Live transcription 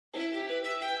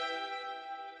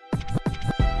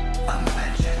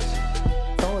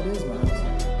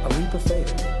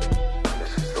faith.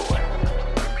 This is the way.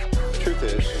 Truth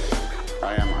is,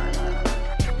 I am Iron Man.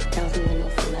 Tells me when you're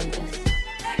relentless.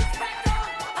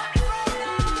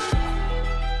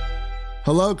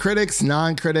 Hello, critics,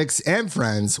 non-critics, and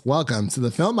friends. Welcome to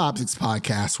the Film Optix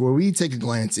podcast, where we take a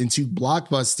glance into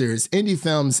blockbusters, indie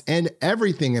films, and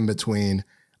everything in between.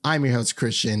 I'm your host,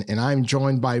 Christian, and I'm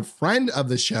joined by friend of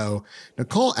the show,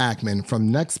 Nicole Ackman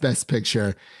from Next Best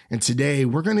Picture. And today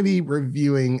we're going to be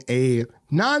reviewing a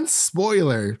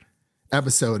non-spoiler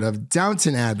episode of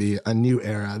Downton Abbey, A New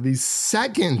Era, the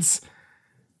second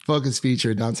focus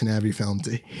feature Downton Abbey film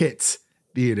to hit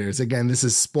theaters. Again, this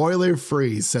is spoiler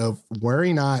free, so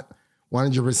worry not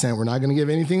 100%. We're not going to give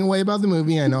anything away about the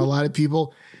movie. I know a lot of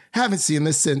people haven't seen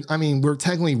this since, we're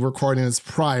technically recording this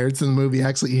prior to the movie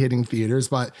actually hitting theaters,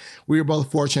 but we were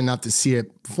both fortunate enough to see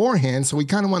it beforehand. So we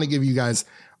kind of want to give you guys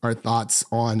our thoughts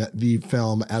on the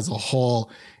film as a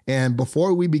whole. And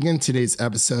before we begin today's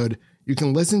episode, you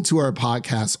can listen to our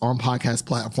podcast on podcast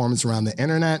platforms around the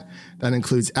internet. That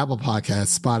includes Apple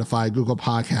Podcasts, Spotify, Google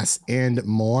Podcasts, and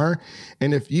more.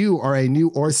 And if you are a new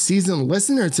or seasoned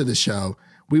listener to the show,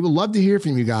 we would love to hear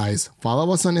from you guys.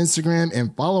 Follow us on Instagram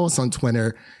and follow us on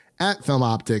Twitter at Film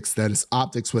Optix. That is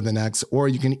Optix with an X. Or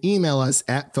you can email us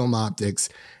at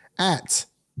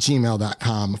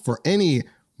filmoptix@gmail.com for any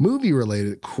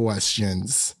movie-related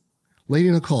questions. Lady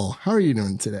Nicole, how are you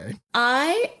doing today?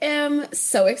 I am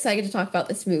so excited to talk about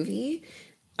this movie.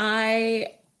 I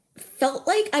felt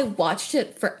like I watched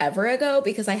it forever ago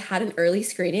because I had an early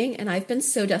screening and I've been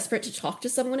so desperate to talk to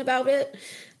someone about it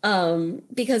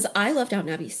because I love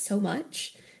Downton Abbey so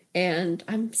much and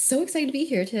I'm so excited to be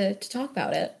here to talk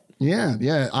about it.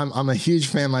 Yeah. I'm a huge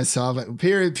fan myself.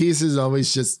 Period pieces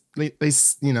always just, they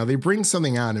bring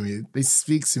something out of me. They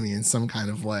speak to me in some kind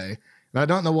of way. And I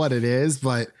don't know what it is,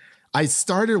 but I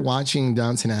started watching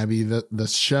Downton Abbey, the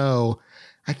show,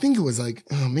 I think it was like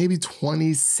maybe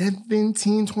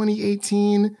 2017,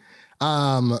 2018.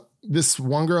 This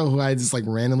one girl who I just like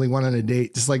randomly went on a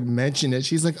date just like mentioned it.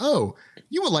 She's like, oh,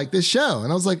 you would like this show.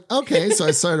 And I was like, okay. So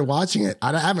I started watching it.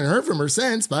 I haven't heard from her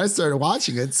since, but I started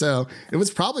watching it. So it was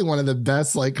probably one of the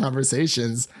best like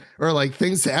conversations or like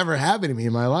things to ever happen to me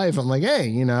in my life. I'm like,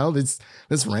 hey,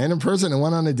 this random person I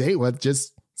went on a date with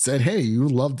just said, hey, you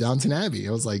love Downton Abbey.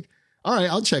 I was like, all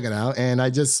right, I'll check it out. And I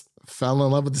just fell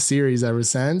in love with the series ever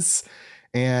since.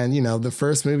 And, the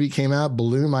first movie came out,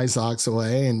 blew my socks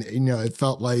away. And, it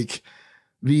felt like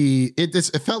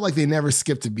it felt like they never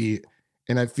skipped a beat.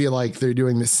 And I feel like they're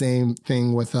doing the same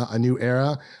thing with A New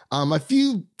Era. A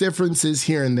few differences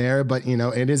here and there, but,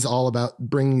 it is all about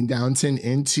bringing Downton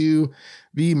into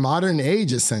the modern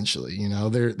age, essentially.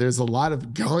 There's a lot of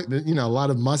a lot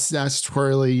of mustache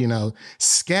twirly,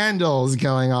 scandals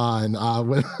going on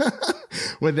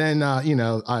within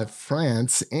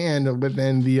France and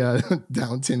within the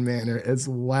Downton Manor as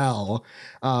well.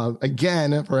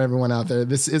 Again, for everyone out there,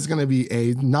 this is going to be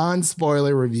a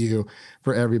non-spoiler review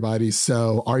for everybody.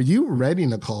 So are you ready,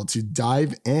 Nicole, to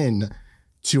dive in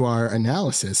to our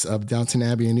analysis of Downton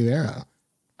Abbey, A New Era?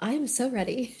 I am so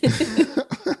ready.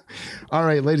 All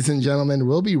right, ladies and gentlemen,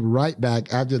 we'll be right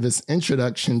back after this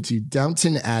introduction to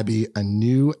Downton Abbey, A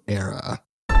New Era.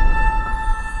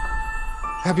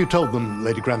 Have you told them,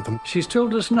 Lady Grantham? She's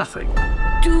told us nothing.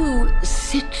 Do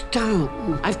sit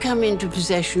down. I've come into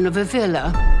possession of a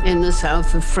villa in the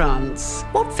south of France.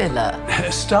 What villa?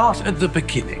 Start at the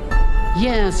beginning.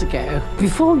 Years ago,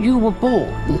 before you were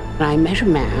born, I met a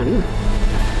man.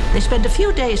 They spend a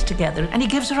few days together and he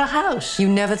gives her a house. You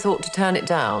never thought to turn it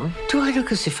down? Do I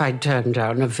look as if I'd turned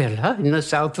down a villa in the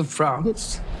south of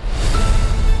France?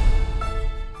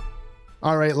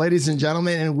 All right, ladies and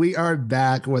gentlemen, and we are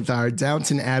back with our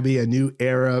Downton Abbey, A New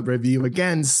Era review.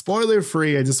 Again, spoiler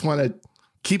free. I just want to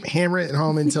keep hammering it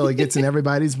home until it gets in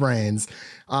everybody's brains.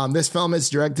 This film is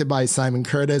directed by Simon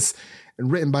Curtis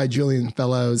and written by Julian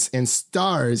Fellows and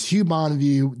stars Hugh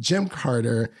Bonneville, Jim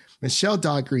Carter, Michelle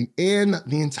Dockery, and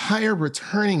the entire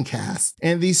returning cast.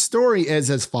 And the story is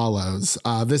as follows.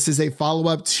 This is a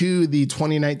follow-up to the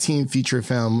 2019 feature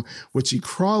film, which the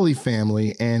Crawley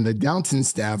family and the Downton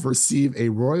staff receive a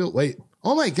royal... Wait,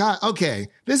 oh my God. Okay,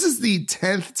 this is the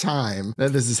 10th time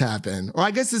that this has happened. Or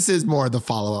I guess this is more the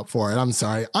follow-up for it. I'm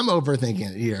sorry. I'm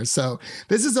overthinking it here. So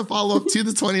this is a follow-up to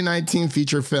the 2019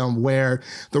 feature film where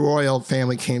the royal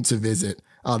family came to visit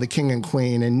the king and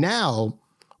queen. And now...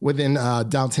 within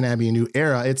Downton Abbey, A New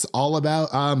Era, it's all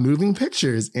about moving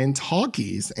pictures and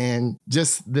talkies and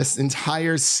just this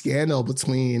entire scandal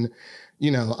between,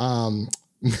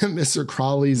 Mr.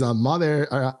 Crawley's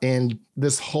mother and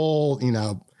this whole,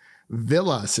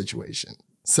 villa situation.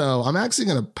 So I'm actually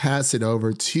going to pass it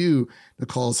over to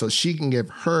Nicole so she can give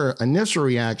her initial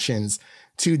reactions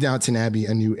to Downton Abbey,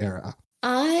 A New Era.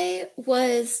 I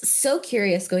was so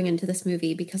curious going into this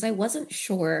movie because I wasn't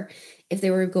sure if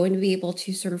they were going to be able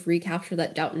to sort of recapture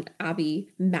that Downton Abbey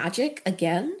magic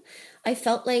again. I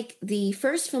felt like the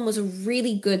first film was a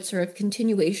really good sort of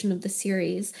continuation of the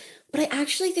series, but I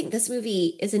actually think this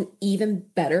movie is an even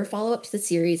better follow-up to the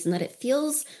series in that it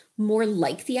feels more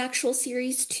like the actual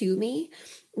series to me,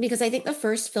 because I think the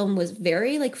first film was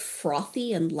very like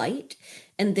frothy and light,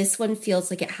 and this one feels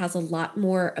like it has a lot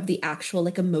more of the actual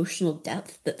like emotional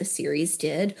depth that the series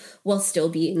did while still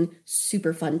being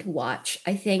super fun to watch.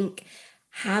 I think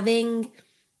having,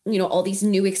 you know, all these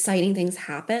new exciting things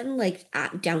happen like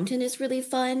at Downton is really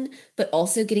fun, but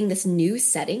also getting this new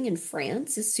setting in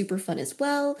France is super fun as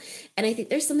well. And I think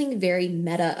there's something very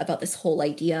meta about this whole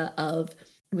idea of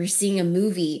we're seeing a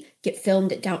movie get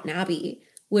filmed at Downton Abbey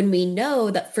when we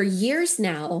know that for years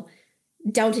now,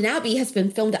 Downton Abbey has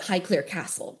been filmed at Highclere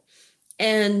Castle.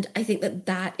 And I think that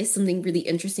that is something really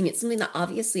interesting. It's something that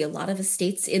obviously a lot of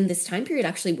estates in this time period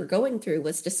actually were going through,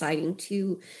 was deciding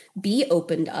to be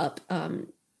opened up,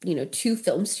 you know, to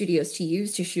film studios to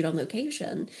use to shoot on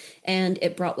location. And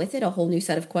it brought with it a whole new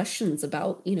set of questions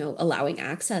about, you know, allowing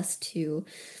access to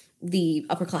the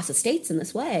upper class estates in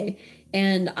this way.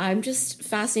 And I'm just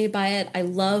fascinated by it. I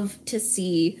love to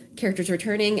see characters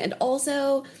returning, and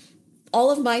also all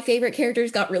of my favorite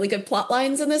characters got really good plot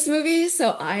lines in this movie,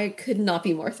 so I could not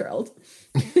be more thrilled.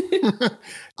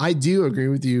 I do agree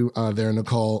with you there,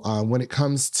 Nicole. When it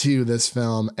comes to this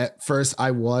film, at first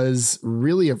I was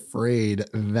really afraid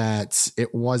that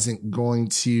it wasn't going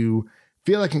to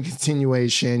feel like a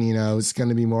continuation. You know, it's going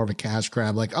to be more of a cash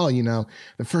grab, like, oh, you know,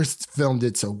 the first film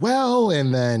did so well,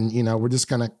 and then, you know, we're just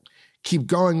going to keep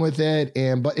going with it.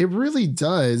 But it really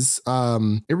does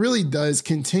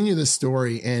continue the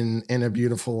story in a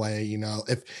beautiful way. You know,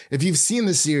 if you've seen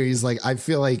the series, like, I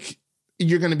feel like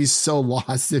you're going to be so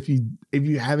lost if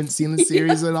you haven't seen the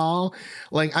series at all.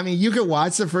 Like, I mean, you could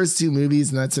watch the first two movies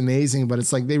and that's amazing, but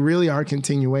it's like they really are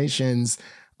continuations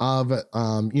of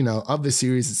you know, of the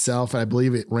series itself. And I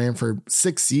believe it ran for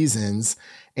 6 seasons,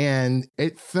 and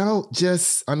it felt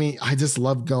just, I mean, I just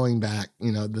love going back,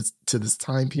 you know, to this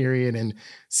time period and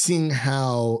seeing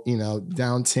how, you know,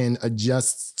 Downton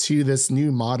adjusts to this new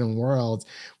modern world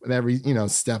with every, you know,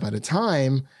 step at a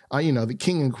time. You know, the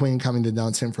king and queen coming to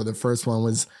Downton for the first one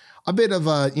was a bit of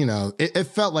a, you know, it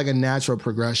felt like a natural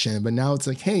progression, but now it's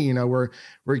like, hey, you know,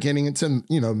 we're getting into,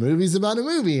 you know, movies about a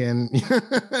movie, and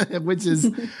which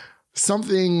is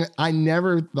something I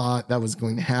never thought that was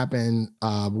going to happen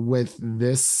with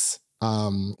this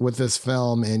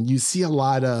film. And you see a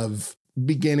lot of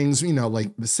beginnings, you know,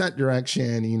 like the set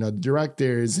direction, you know,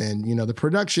 directors, and, you know, the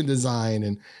production design,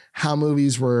 and how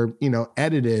movies were, you know,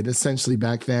 edited essentially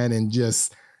back then, and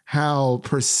just how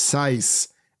precise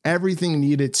everything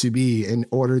needed to be in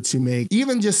order to make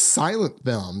even just silent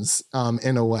films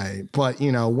in a way. But,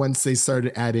 you know, once they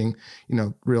started adding, you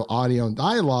know, real audio and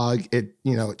dialogue, it,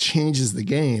 you know, it changes the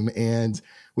game. And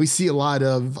we see a lot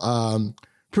of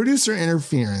producer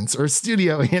interference or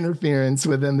studio interference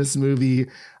within this movie,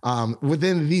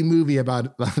 within the movie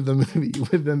about the movie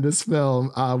within this film,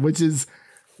 which is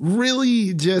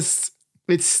really just,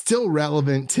 it's still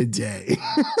relevant today.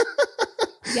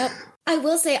 Yep. I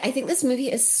will say, I think this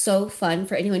movie is so fun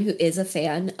for anyone who is a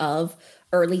fan of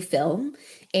early film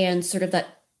and sort of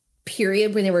that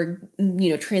period where they were,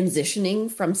 you know,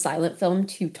 transitioning from silent film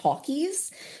to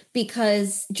talkies,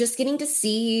 because just getting to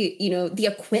see, you know, the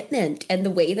equipment and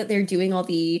the way that they're doing all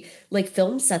the like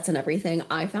film sets and everything,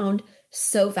 I found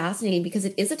so fascinating, because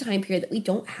it is a time period that we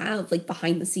don't have like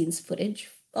behind the scenes footage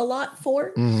a lot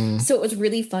for. Mm-hmm. So it was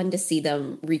really fun to see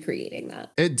them recreating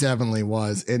that. It definitely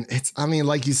was. And it's, I mean,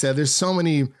 like you said, there's so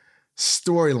many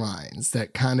storylines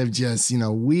that kind of just, you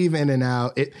know, weave in and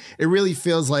out. It really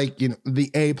feels like, you know,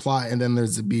 the A plot and then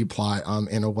there's the B plot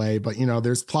in a way, but, you know,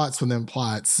 there's plots within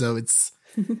plots. So it's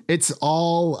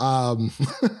all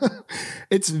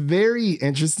it's very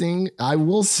interesting. I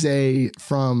will say,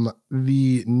 from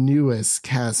the newest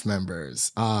cast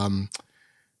members,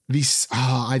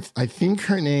 I think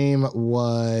her name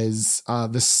was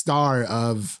the star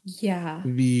of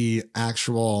the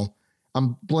actual,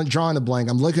 I'm drawing a blank.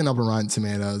 I'm looking up on Rotten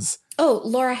Tomatoes. Oh,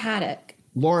 Laura Haddock.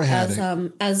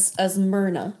 As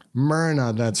Myrna.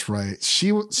 Myrna, that's right.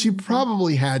 She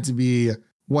probably had to be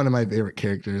one of my favorite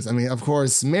characters. I mean, of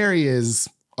course, Mary is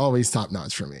always top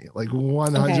notch for me, like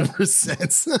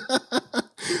 100%.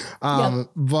 Yep.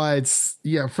 But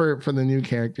yeah, for the new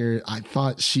character, I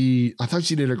thought she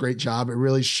did a great job. It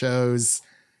really shows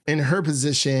in her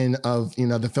position of, you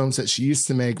know, the films that she used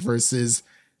to make versus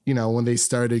when they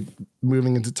started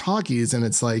moving into talkies, and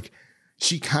it's like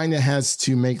she kind of has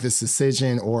to make this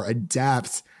decision or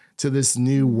adapt to this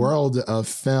new world of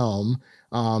film.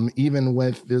 Even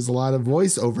with, there's a lot of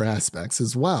voiceover aspects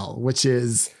as well, which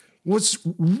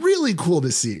really cool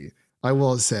to see, I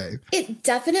will say. It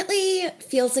definitely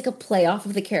feels like a play off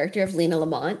of the character of Lena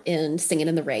Lamont in Singin'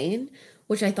 in the Rain,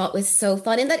 which I thought was so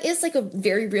fun. And that is like a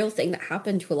very real thing that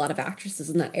happened to a lot of actresses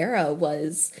in that era,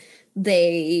 was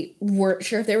they weren't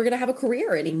sure if they were going to have a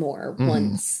career anymore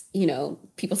once,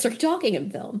 people started talking in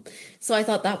film. So I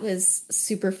thought that was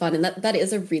super fun. And that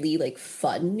is a really like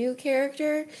fun new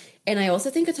character. And I also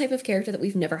think a type of character that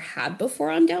we've never had before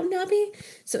on Downton Abbey.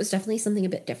 So it was definitely something a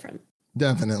bit different.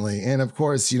 Definitely. And of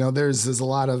course, there's a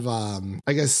lot of,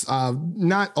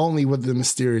 not only with the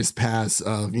mysterious past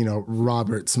of,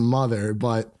 Robert's mother,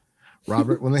 but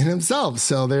Robert within himself.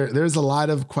 So there's a lot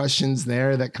of questions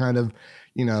there that kind of,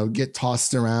 get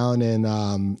tossed around and,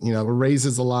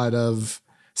 raises a lot of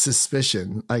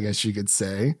suspicion, I guess you could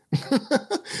say,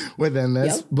 within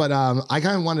this. Yep. But I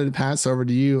kind of wanted to pass over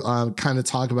to you, kind of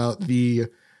talk about the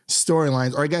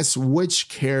storylines, or I guess which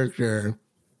character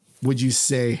would you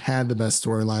say had the best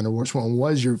storyline, or which one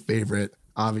was your favorite?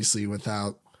 Obviously,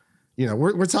 without,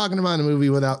 we're talking about a movie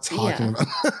without talking about,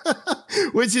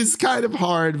 which is kind of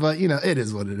hard, but it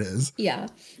is what it is. Yeah.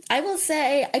 I will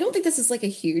say, I don't think this is like a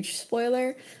huge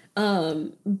spoiler,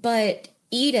 but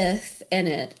Edith in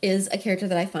it is a character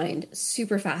that I find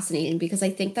super fascinating, because I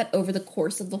think that over the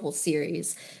course of the whole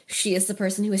series, she is the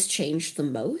person who has changed the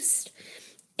most.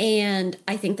 And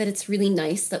I think that it's really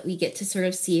nice that we get to sort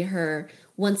of see her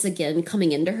once again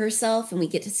coming into herself, and we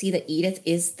get to see that Edith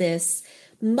is this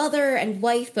mother and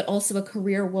wife, but also a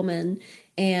career woman.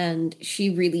 And she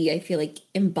really, I feel like,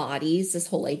 embodies this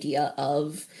whole idea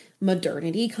of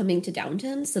modernity coming to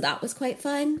Downton. So that was quite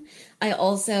fun.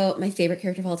 My favorite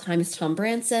character of all time is Tom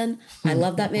Branson. I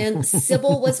love that man.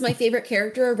 Sybil was my favorite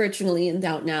character originally in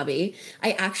Downton Abbey.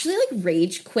 I actually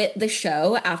rage quit the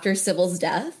show after Sybil's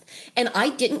death. And I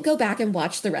didn't go back and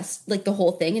watch the rest, the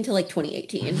whole thing until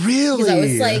 2018. Really?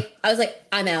 Because I was like,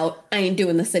 I'm out. I ain't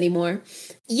doing this anymore.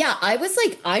 Yeah, I was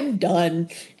like, I'm done.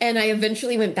 And I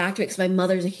eventually went back to it because my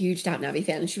mother's a huge Downton Abbey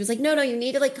fan. And she was like, no, you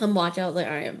need to come watch it. I was like,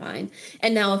 all right, I'm fine.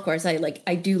 And now, of course, I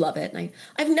do love it. And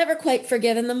I've never quite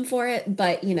forgiven them for it.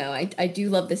 But, I do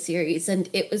love the series. And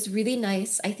it was really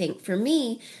nice, I think, for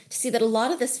me to see that a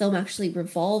lot of this film actually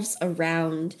revolves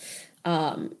around,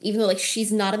 even though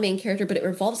she's not a main character, but it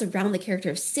revolves around the character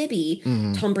of Sibby,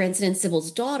 Tom Branson and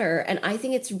Sybil's daughter. And I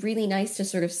think it's really nice to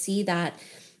sort of see that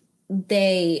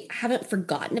they haven't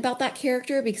forgotten about that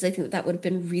character, because I think that would have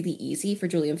been really easy for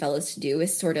Julian Fellows to do,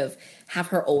 is sort of have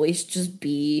her always just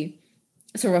be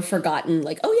sort of forgotten,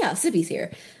 oh yeah, Sibby's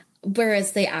here.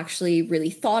 Whereas they actually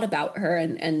really thought about her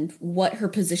and what her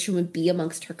position would be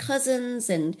amongst her cousins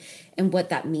and what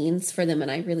that means for them.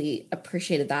 And I really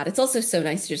appreciated that. It's also so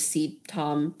nice to just see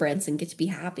Tom Branson get to be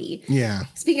happy. Yeah.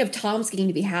 Speaking of Tom's getting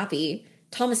to be happy,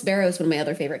 Thomas Barrow is one of my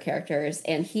other favorite characters.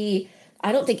 And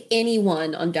I don't think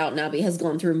anyone on Downton Abbey has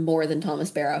gone through more than Thomas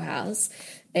Barrow has.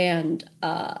 And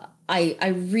I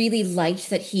really liked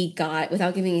that he got,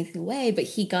 without giving anything away, but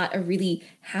he got a really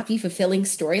happy, fulfilling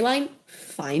storyline.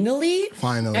 Finally.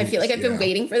 I feel like I've been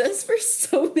waiting for this for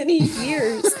so many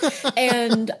years.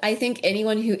 And I think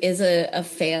anyone who is a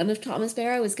fan of Thomas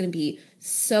Barrow is going to be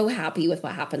so happy with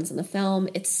what happens in the film.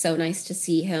 It's so nice to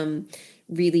see him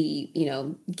really,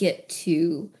 get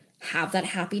to have that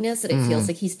happiness that it feels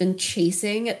like he's been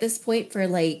chasing at this point for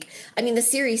the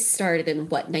series started in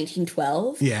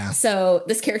 1912. Yeah. So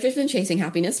this character's been chasing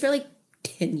happiness for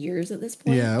 10 years at this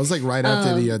point. Yeah, it was right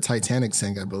after the Titanic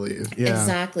sank, I believe. Yeah,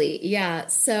 exactly. Yeah,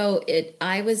 so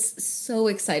I was so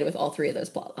excited with all three of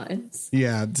those plot lines.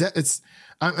 Yeah, it's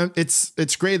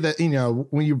great that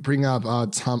when you bring up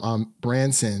Tom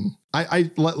Branson, I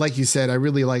like you said, I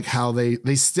really like how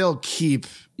they still keep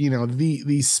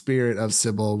the spirit of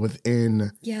Sybil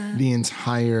within the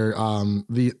entire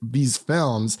these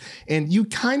films, and you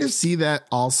kind of see that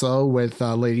also with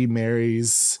Lady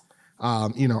Mary's.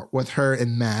 With her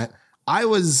and Matt. I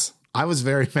was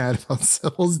very mad about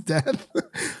Sybil's death,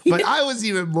 but I was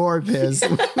even more pissed.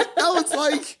 I was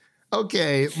like,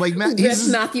 okay, Matt,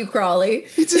 Matthew Crawley.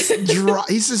 He's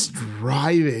just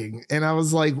driving, and I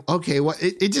was like, okay, what?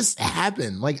 It just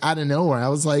happened out of nowhere. I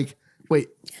was like, wait,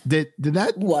 did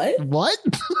that? What?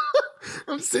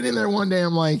 I'm sitting there one day.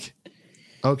 I'm like,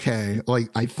 okay,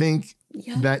 I think.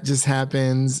 Yeah. That just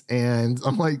happens, and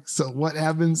I'm like, so what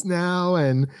happens now?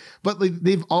 But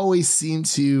they've always seemed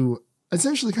to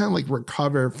essentially kind of like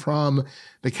recover from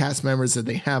the cast members that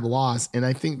they have lost. And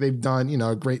I think they've done,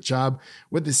 a great job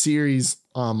with the series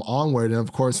onward. And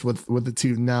of course, with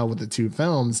the two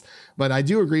films. But I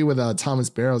do agree with Thomas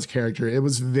Barrow's character. It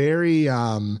was very,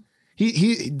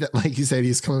 he like you said,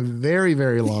 he's come a very,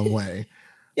 very long way.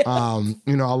 Yeah.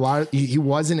 He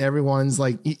wasn't everyone's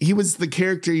like, he was the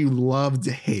character you loved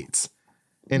to hate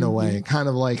in a way, kind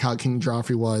of like how King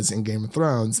Joffrey was in Game of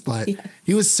Thrones, but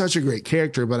he was such a great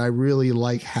character. But I really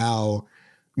like how,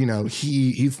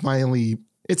 he finally,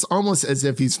 it's almost as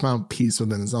if he's found peace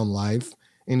within his own life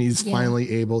and he's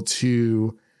finally able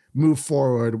to move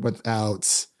forward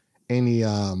without any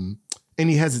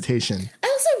hesitation. I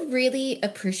also really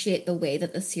appreciate the way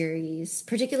that the series,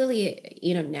 particularly,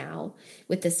 now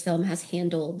with this film, has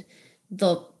handled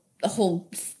the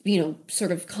whole,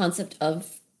 sort of concept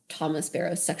of Thomas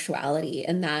Barrow's sexuality,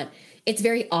 and that it's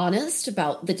very honest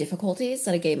about the difficulties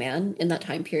that a gay man in that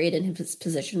time period in his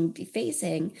position would be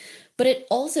facing. But it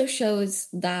also shows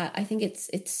that I think it's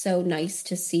so nice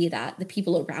to see that the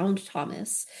people around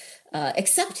Thomas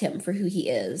accept him for who he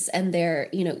is, and they're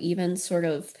even sort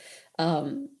of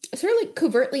like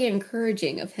covertly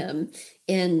encouraging of him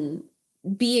in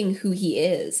being who he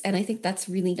is. And I think that's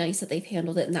really nice that they've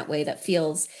handled it in that way that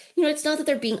feels, it's not that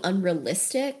they're being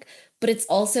unrealistic, but it's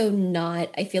also not,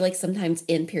 I feel like sometimes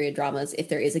in period dramas, if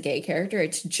there is a gay character,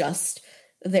 it's just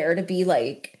there to be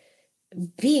like,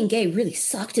 being gay really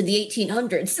sucked in the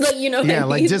 1800s. Like, Yeah,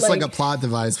 like just like a plot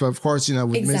device. But of course, with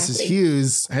Mrs.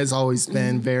 Hughes has always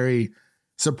been very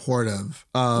supportive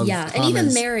of Thomas. And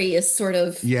even Mary is sort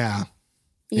of...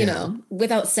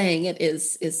 without saying it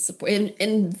is support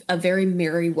in a very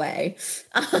Mary way.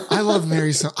 I love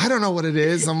Mary so I don't know what it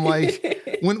is. I'm like,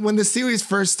 when the series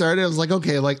first started, I was like,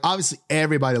 okay, like obviously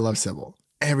everybody loves Sybil.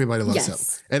 Everybody loves Sybil.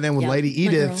 And then with Lady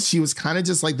Edith, she was kind of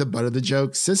just like the butt of the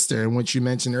joke sister. And what you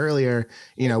mentioned earlier,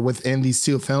 within these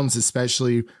two films,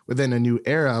 especially within a new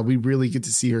era, we really get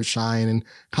to see her shine and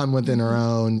come within her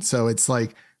own. So it's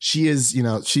like she is,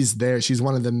 she's there. She's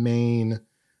one of the main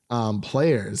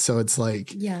players. So it's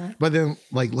like, but then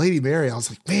like Lady Mary, I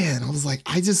was like, man,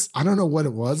 I don't know what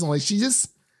it was. I'm like, she just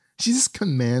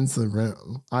commands the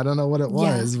room. I don't know what it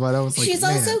was, but I was like, she's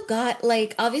also got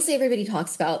like, obviously everybody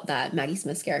talks about that Maggie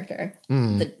Smith's character,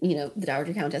 the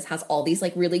Dowager Countess has all these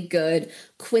like really good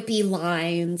quippy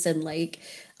lines and like,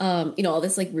 all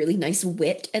this like really nice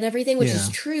wit and everything, which is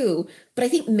true. But I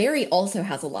think Mary also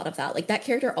has a lot of that. Like that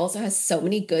character also has so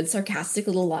many good sarcastic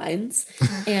little lines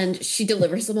and she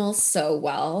delivers them all so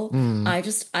well.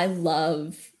 I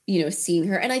love, seeing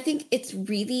her. And I think it's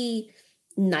really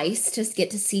nice to get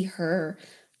to see her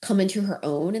come into her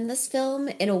own in this film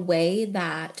in a way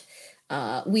that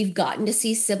we've gotten to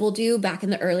see Sybil do back in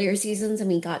the earlier seasons, and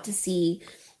we got to see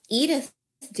Edith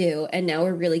do, and now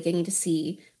we're really getting to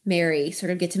see Mary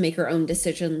sort of get to make her own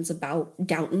decisions about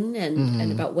Downton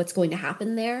and about what's going to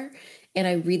happen there. And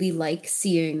I really like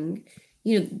seeing,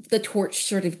 the torch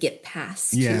sort of get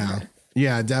passed to her.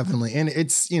 Yeah, definitely. And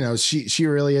it's, she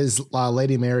really is,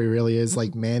 Lady Mary really is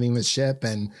like manning the ship,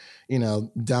 and,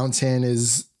 Downton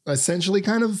is essentially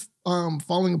kind of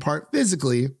falling apart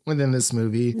physically within this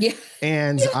movie. Yeah.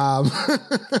 And I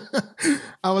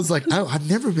was like, oh, I've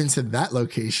never been to that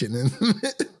location. And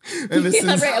right.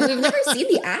 We've never seen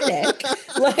the attic.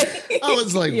 I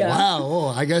was like, wow,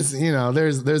 I guess,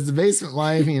 there's the basement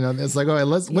life, it's like, all right,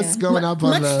 what's going up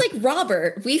on much like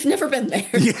Robert, we've never been there.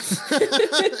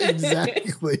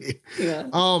 Exactly. Yeah.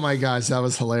 Oh my gosh, that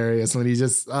was hilarious when he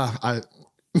just,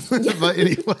 but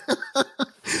anyway,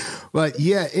 but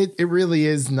yeah, it really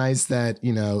is nice that,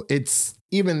 it's,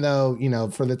 even though,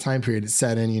 for the time period it's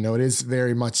set in, it is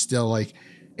very much still like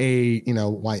a,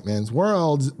 white man's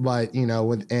world, but,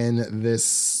 within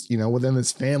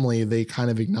this family, they kind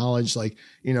of acknowledge like,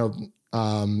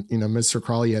 Mr.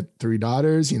 Crawley had 3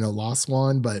 daughters, lost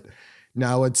one, but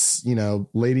now it's,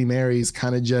 Lady Mary's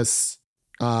kind of just,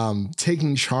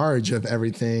 taking charge of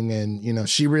everything. And,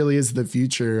 she really is the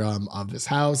future of this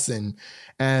house. And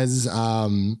as,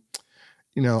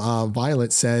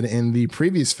 Violet said in the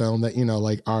previous film that,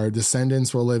 like our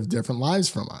descendants will live different lives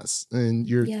from us. And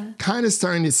you're kind of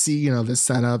starting to see, the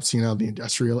setups, the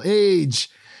industrial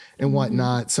age and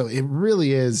whatnot. So it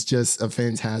really is just a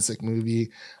fantastic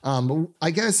movie. I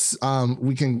guess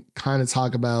we can kind of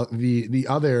talk about the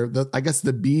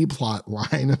B plot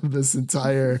line of this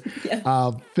entire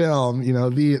film,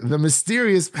 the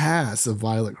mysterious past of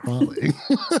Violet Crawley.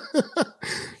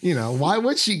 Why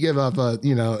would she give up an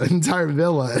entire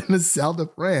villa in the south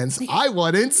of France? I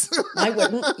wouldn't. I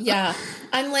wouldn't. Yeah.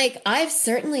 I'm like, I've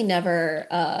certainly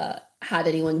never had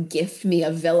anyone gift me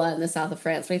a villa in the south of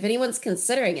France, but if anyone's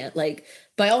considering it, like,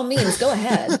 by all means, go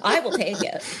ahead. I will take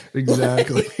it.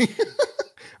 Exactly.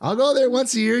 I'll go there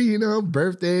once a year, you know,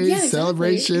 birthdays, Yeah, exactly,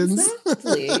 celebrations.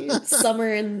 Exactly.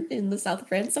 Summer in the south of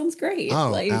France sounds great.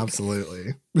 Oh, like,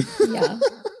 absolutely. Yeah.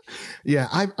 Yeah,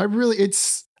 I really,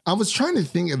 I was trying to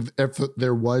think of if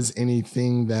there was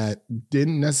anything that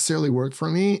didn't necessarily work for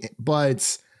me,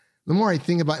 but the more I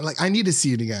think about it, like, I need to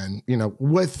see it again, you know,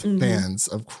 with fans,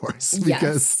 of course,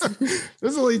 because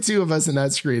there's only two of us in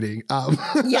that screening.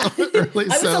 Yeah. I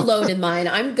was alone in mine.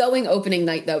 I'm going opening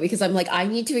night, though, because I'm like, I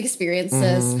need to experience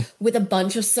this with a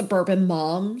bunch of suburban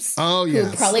moms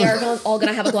who probably are all going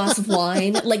to have a glass of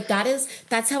wine. Like,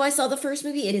 that's how I saw the first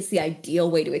movie. It is the ideal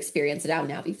way to experience a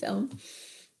Downton Abbey film.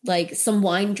 Like, some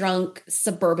wine drunk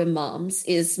suburban moms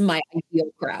is my ideal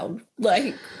crowd.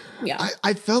 Like, yeah.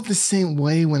 I felt the same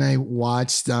way when I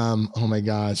watched, oh my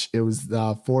gosh, it was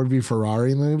the Ford v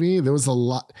Ferrari movie. There was a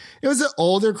lot. It was an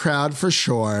older crowd for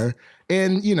sure.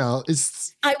 And, you know,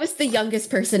 I was the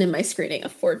youngest person in my screening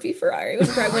of Ford v Ferrari.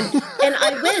 Whenever I went, and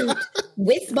I went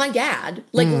with my dad.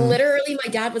 Like, literally,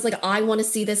 my dad was like, I want to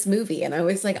see this movie. And I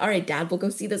was like, all right, Dad, we'll go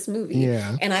see this movie.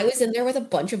 Yeah. And I was in there with a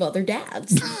bunch of other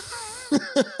dads.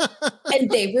 And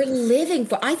they were living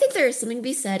for, I think there is something to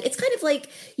be said. It's kind of like,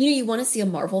 you know, you want to see a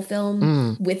Marvel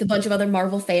film with a bunch of other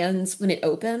Marvel fans when it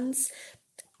opens.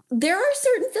 There are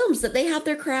certain films that they have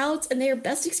their crowds and they are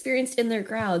best experienced in their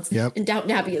crowds. Yep. And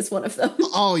Downton Abbey is one of them.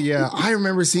 Oh, yeah. I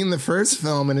remember seeing the first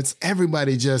film and it's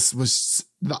everybody just was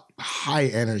the high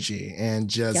energy and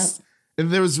just...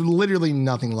 There was literally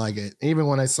nothing like it. Even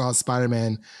when I saw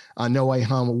Spider-Man No Way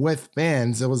Home with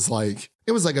fans, it was like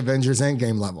Avengers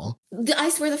Endgame level. I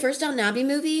swear the first Downton Abbey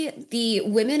movie, the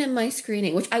women in my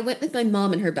screening, which I went with my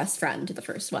mom and her best friend to the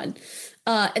first one,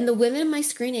 and the women in my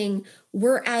screening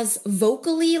were as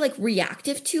vocally like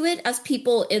reactive to it as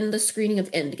people in the screening of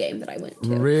Endgame that I went to.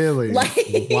 Really? Like,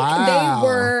 wow. They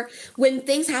were, when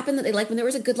things happened that they like, when there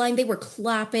was a good line, they were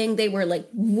clapping, they were like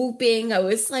whooping. I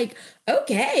was like,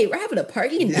 okay, we're having a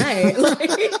party night.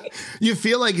 Like, you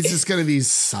feel like it's just going to be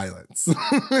silence.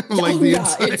 Like the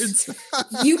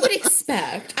entire you would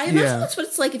expect. I imagine that's what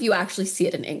it's like if you actually see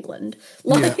it in England.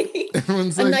 Like,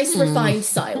 a nice refined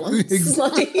silence.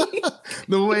 Exactly. Like,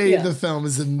 the way the film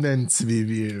is meant to be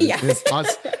viewed. Yeah. It's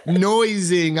us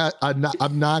noising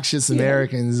obnoxious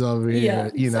Americans over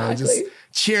here, you know, just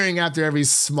cheering after every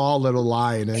small little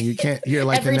line, and you can't hear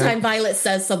like every time Violet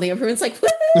says something, everyone's like, woo!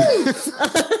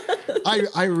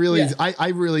 I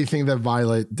really think that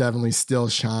Violet definitely still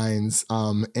shines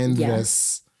in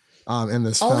this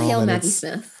film. All hail Maggie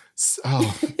Smith.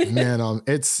 Oh man,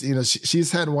 it's, you know,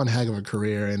 she's had one heck of a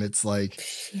career, and it's like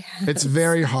it's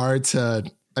very hard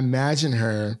to imagine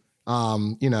her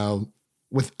you know,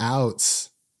 without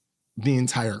the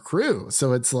entire crew.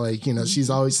 So it's like, you know, she's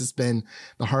always just been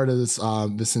the heart of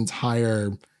this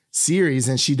entire series,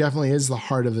 and she definitely is the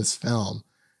heart of this film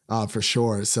for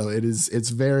sure. So it's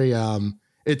very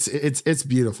it's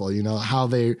beautiful, you know, how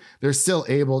they're still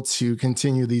able to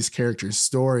continue these characters'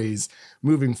 stories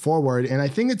moving forward. And I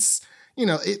think it's, you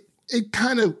know, it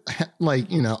kind of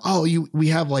like, you know, we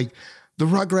have like the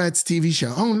Rugrats TV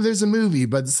show. Oh, there's a movie,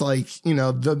 but it's like, you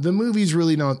know, the movies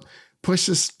really don't push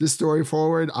the story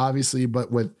forward, obviously.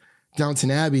 But with Downton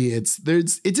Abbey, it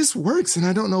just works, and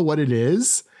I don't know what it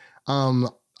is.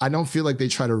 I don't feel like they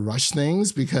try to rush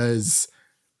things, because,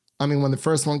 I mean, when the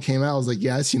first one came out, I was like,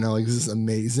 yes, you know, like, this is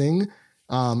amazing.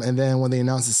 And then when they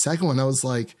announced the second one, I was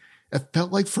like, it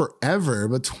felt like forever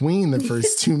between the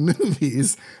first two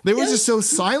movies. They were just so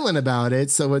silent about it.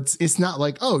 So it's not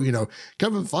like, oh, you know,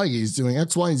 Kevin Feige's doing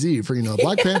X, Y, and Z for, you know,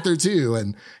 Black Panther 2.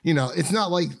 And, you know, it's not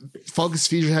like Focus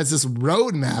Feature has this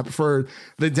roadmap for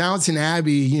the Downton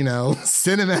Abbey, you know,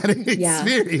 cinematic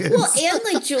experience. Well, and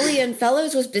like Julian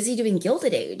Fellows was busy doing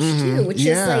Gilded Age too, which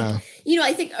is like, you know,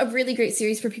 I think a really great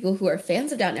series for people who are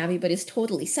fans of Downton Abbey, but is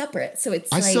totally separate. So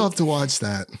it's I still have to watch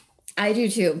that. I do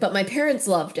too, but my parents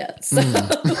loved it. So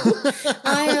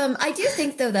I do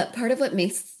think, though, that part of what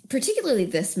makes particularly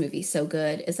this movie so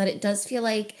good is that it does feel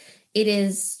like it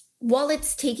is, while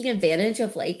it's taking advantage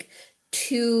of like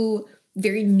two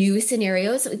very new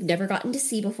scenarios that we've never gotten to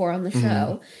see before on the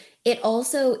show, it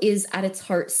also is at its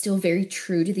heart still very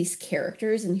true to these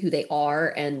characters and who they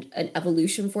are, and an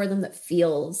evolution for them that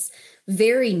feels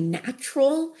very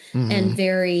natural and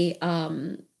very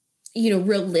you know,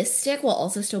 realistic, while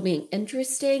also still being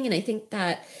interesting. And I think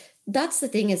that that's the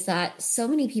thing, is that so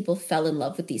many people fell in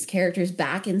love with these characters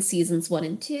back in seasons 1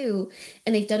 and 2,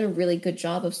 and they've done a really good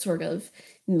job of sort of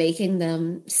making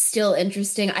them still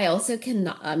interesting. I also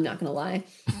cannot, I'm not gonna lie,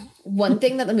 one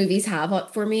thing that the movies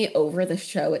have for me over the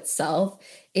show itself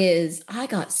is I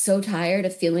got so tired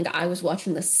of feeling I was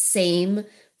watching the same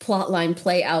plot line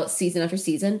play out season after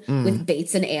season with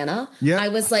Bates and Anna. I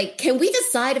was like, can we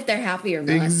decide if they're happy or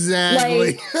not?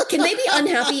 Exactly. Like, can they be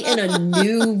unhappy in a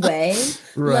new way?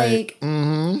 Right. Like,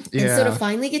 and so to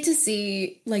finally get to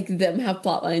see like them have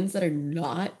plot lines that are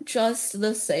not just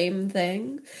the same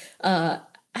thing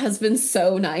has been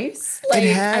so nice. Like,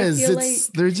 it has. I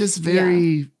feel They're just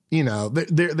very, you know,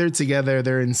 they're together.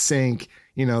 They're in sync.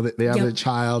 You know, they have a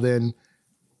child, and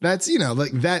that's, you know,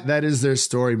 like that is their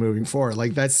story moving forward.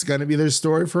 Like that's going to be their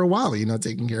story for a while, you know,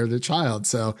 taking care of their child.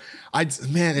 So as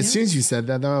soon as you said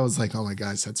that though, I was like, oh my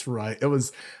gosh, that's right. It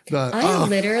was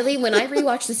literally, when I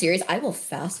rewatch the series, I will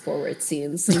fast forward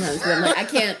scenes sometimes when I'm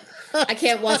like, I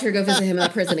can't watch her go visit him in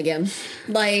that prison again.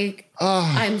 Like,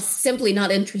 I'm simply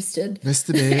not interested.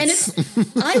 Mr. Bates.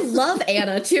 And I love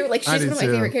Anna too. Like, she's one of my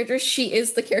too. favorite characters. She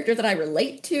is the character that I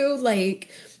relate to. Like,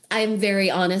 I'm very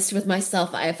honest with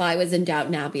myself. If I was in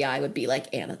Downton Abbey, I would be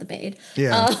like Anna the maid.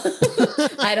 Yeah.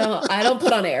 I don't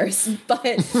put on airs, but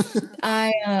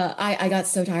I got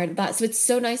so tired of that. So it's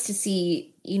so nice to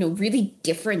see, you know, really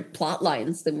different plot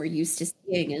lines than we're used to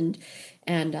seeing,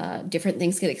 and different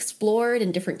things get explored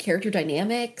and different character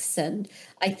dynamics. And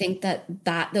I think that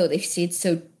though they've stayed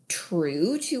so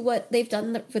true to what they've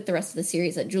done with the rest of the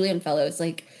series, that Julian Fellows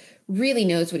like really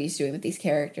knows what he's doing with these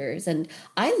characters. And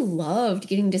I loved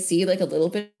getting to see like a little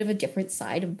bit of a different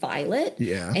side of Violet.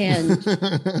 Yeah. And,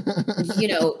 you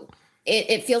know,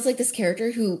 it feels like this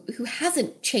character who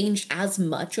hasn't changed as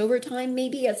much over time,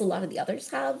 maybe as a lot of the others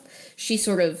have. She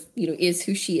sort of, you know, is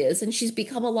who she is, and she's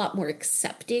become a lot more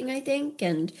accepting, I think.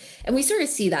 And we sort of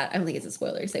see that, I don't think it's a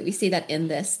spoiler to say, we see that in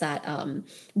this, that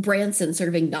Branson sort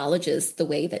of acknowledges the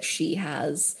way that she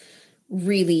has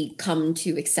really come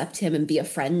to accept him and be a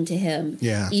friend to him.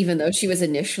 Yeah. Even though she was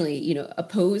initially, you know,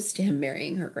 opposed to him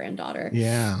marrying her granddaughter.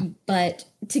 Yeah. But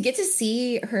to get to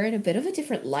see her in a bit of a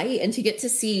different light, and to get to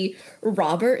see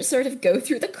Robert sort of go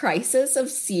through the crisis of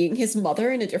seeing his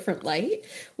mother in a different light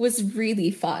was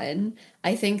really fun.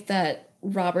 I think that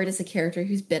Robert is a character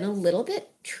who's been a little bit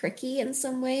tricky in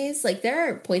some ways. Like, there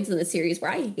are points in the series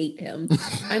where I hate him.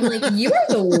 I'm like, you are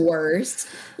the worst.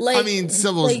 Like, I mean,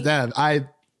 Sybil's dead.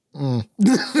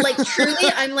 Like,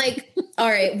 truly, I'm like, all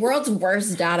right, world's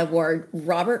worst dad award,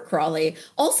 Robert Crawley.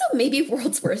 Also, maybe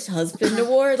world's worst husband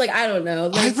award. Like, I don't know.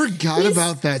 Like, I forgot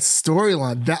about that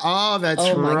storyline. That's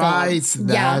right.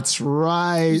 That's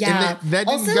right. Yeah. And that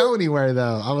didn't go anywhere,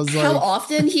 though. I was like, how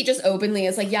often he just openly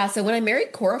is like, yeah, so when I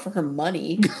married Cora for her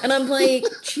money, and I'm like,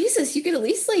 Jesus, you could at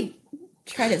least like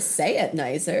try to say it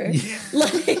nicer. Yeah.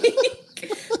 Like,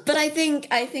 but I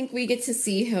think we get to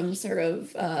see him sort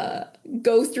of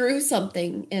go through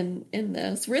something in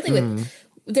this. Really,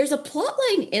 there's a plot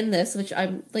line in this, which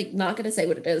I'm like not going to say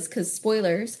what it is because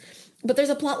spoilers. But there's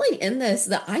a plot line in this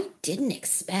that I didn't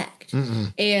expect,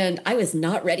 and I was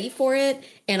not ready for it.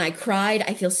 And I cried.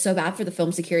 I feel so bad for the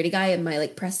film security guy in my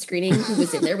like press screening who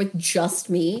was in there with just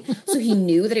me, so he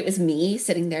knew that it was me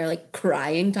sitting there like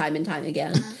crying time and time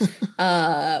again.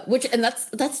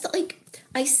 That's like.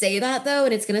 I say that though,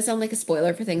 and it's going to sound like a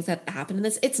spoiler for things that happen in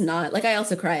this. It's not. Like, I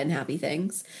also cry in happy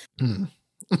things.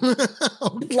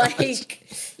 Like,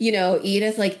 you know,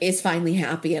 Edith like is finally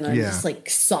happy, and I'm just like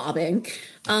sobbing.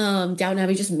 Downton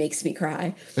Abbey just makes me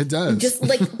cry. It does. Just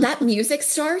like that music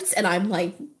starts, and I'm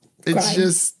like, crying. It's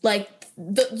just like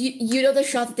you know the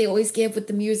shot that they always give with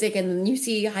the music, and then you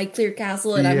see Highclere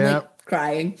Castle, and I'm like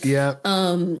crying. Yeah.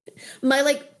 My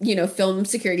like, you know, film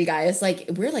security guy is like,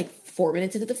 we're like 4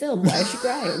 minutes into the film. Why is she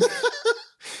crying?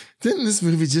 Didn't this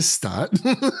movie just start?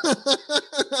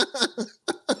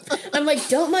 I'm like,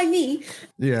 don't mind me.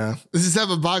 Yeah. Let's just have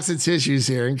a box of tissues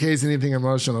here in case anything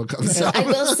emotional comes up. I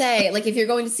will say, like, if you're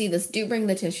going to see this, do bring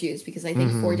the tissues, because I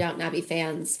think for Downton Abbey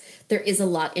fans, there is a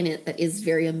lot in it that is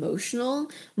very emotional,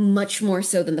 much more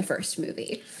so than the first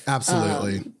movie.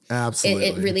 Absolutely. Absolutely.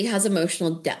 It really has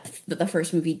emotional depth that the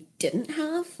first movie didn't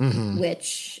have,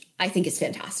 which I think is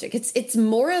fantastic. It's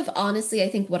more of, honestly, I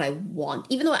think what I want,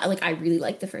 even though I really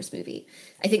like the first movie.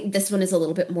 I think this one is a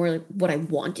little bit more like what I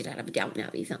wanted out of a Downton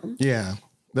Abbey film. Yeah.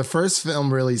 The first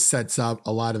film really sets up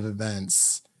a lot of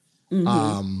events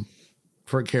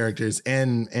for characters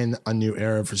in a new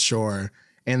era for sure.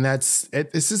 And it's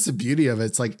just the beauty of it.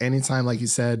 It's like anytime, like you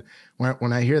said,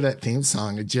 when I hear that theme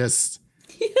song, it just,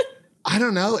 I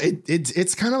don't know.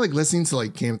 It's kind of like listening to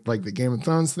like the Game of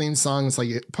Thrones theme song. It's like,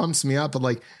 it pumps me up, but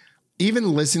like,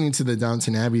 even listening to the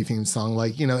Downton Abbey theme song,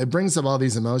 like, you know, it brings up all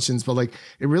these emotions, but like,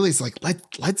 it really is like,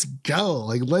 let's go.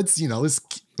 Like, let's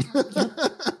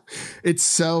It's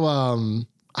so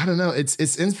I don't know.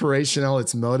 It's inspirational.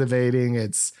 It's motivating.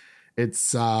 It's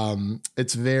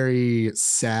very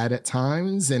sad at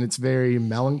times, and it's very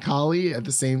melancholy at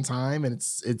the same time. And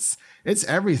it's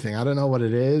everything. I don't know what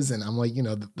it is. And I'm like,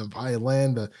 the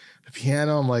violin, the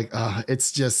piano. I'm like,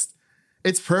 it's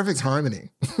perfect harmony.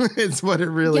 It's what it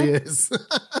really is.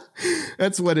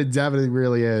 That's what it definitely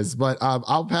really is. But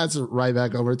I'll pass it right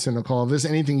back over to Nicole. If there's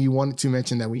anything you wanted to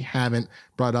mention that we haven't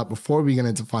brought up before we get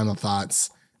into final thoughts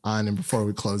on and before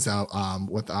we close out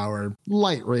with our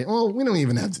light rate. Well, we don't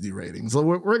even have to do ratings.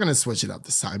 We're going to switch it up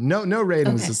this time. No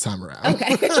ratings this time around.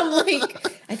 Okay. I'm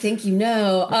like, I think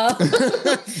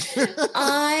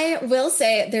I will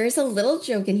say there's a little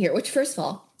joke in here, which first of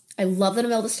all, I love that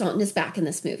Imelda Staunton is back in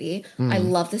this movie. I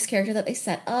love this character that they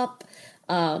set up.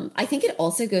 I think it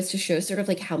also goes to show sort of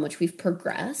like how much we've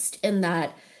progressed in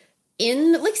that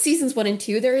in like seasons 1 and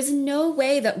 2, there is no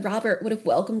way that Robert would have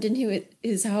welcomed into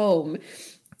his home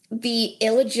the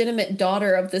illegitimate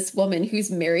daughter of this woman who's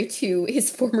married to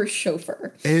his former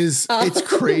chauffeur. It's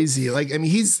crazy. Like,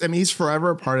 he's forever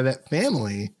a part of that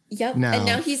family. Yep. Now. And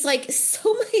now he's like,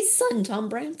 so my son, Tom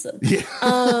Branson. Yeah.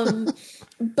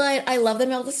 But I love that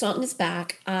Imelda Staunton is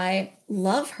back. I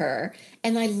love her.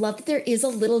 And I love that there is a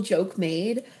little joke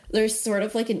made. There's sort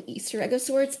of like an Easter egg of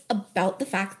sorts about the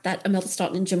fact that Imelda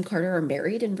Staunton and Jim Carter are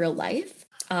married in real life.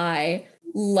 I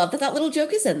love that little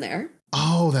joke is in there.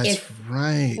 Oh, that's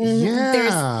right.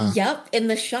 Yeah. In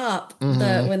the shop,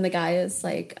 when the guy is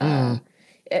like, oh,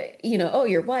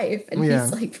 your wife. And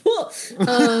he's like, whoa.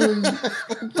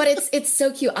 But it's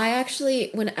so cute. I actually,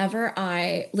 whenever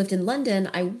I lived in London,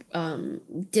 I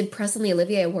did Press on the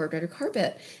Olivier Award red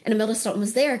carpet. And Imelda Staunton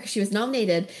was there because she was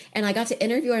nominated. And I got to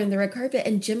interview her on the red carpet.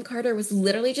 And Jim Carter was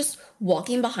literally just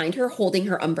walking behind her, holding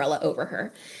her umbrella over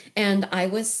her. And I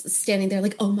was standing there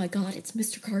like, oh my God, it's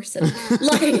Mr. Carson.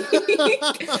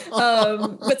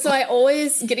 But so I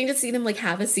always, getting to see them like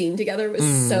have a scene together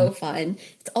was so fun.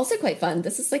 It's also quite fun.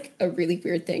 This is like a really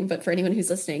weird thing, but for anyone who's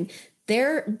listening,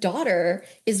 their daughter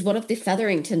is one of the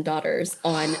Featherington daughters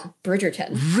on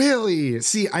Bridgerton. Really?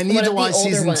 See, I need to watch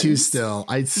season 2 still.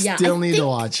 I still need to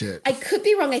watch it. I could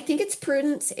be wrong. I think it's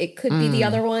Prudence. It could be the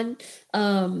other one.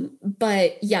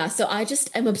 But yeah, so I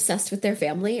just am obsessed with their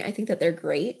family. I think that they're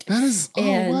great. That is,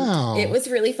 wow. It was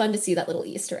really fun to see that little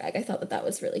Easter egg. I thought that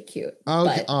was really cute.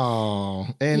 Okay.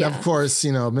 And of course,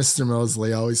 Mr.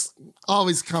 Mosley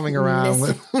always coming around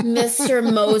with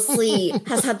Mr. Mosley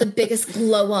has had the biggest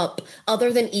glow up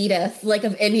other than Edith, like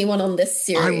of anyone on this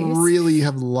series. I really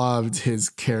have loved his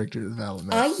character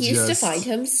development. I used to find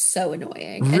him so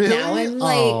annoying. Really? And now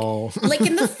I'm like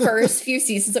in the first few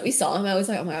seasons that we saw him, I was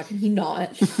like, oh my God, can he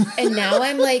not? And now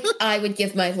I'm like, I would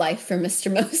give my life for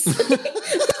Mr. Mosley.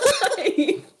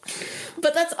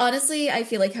 But that's honestly, I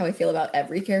feel like how I feel about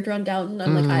every character on Downton.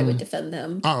 I'm like, I would defend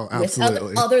them. Oh,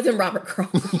 absolutely. Other than Robert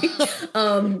Crawley.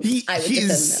 I would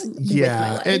defend them.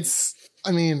 Yeah,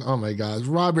 oh my gosh.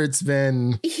 Robert's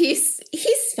been... He's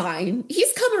fine.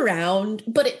 He's come around,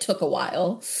 but it took a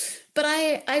while. But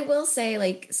I will say,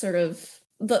 like, sort of,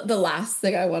 the last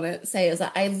thing I want to say is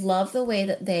that I love the way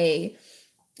that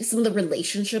some of the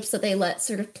relationships that they let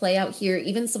sort of play out here,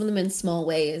 even some of them in small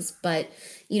ways, but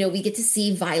we get to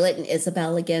see Violet and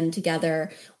Isabel again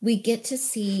together. We get to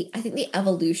see, I think the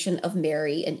evolution of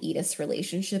Mary and Edith's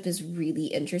relationship is really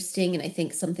interesting. And I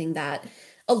think something that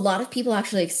a lot of people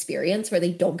actually experience where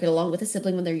they don't get along with a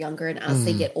sibling when they're younger. And as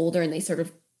they get older and they sort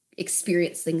of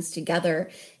experience things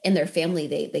together in their family,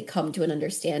 they come to an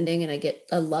understanding. And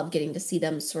I love getting to see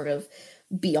them sort of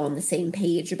be on the same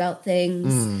page about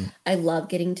things. I love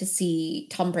getting to see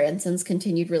Tom Branson's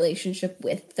continued relationship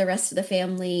with the rest of the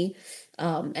family.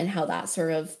 And how that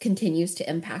sort of continues to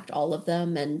impact all of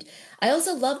them. And I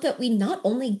also love that we not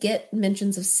only get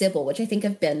mentions of Sybil, which I think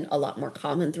have been a lot more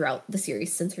common throughout the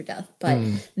series since her death, but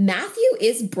Matthew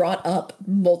is brought up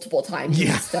multiple times in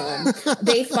this film.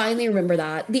 They finally remember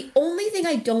that. The only thing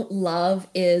I don't love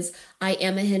is I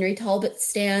am a Henry Talbot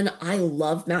stan. I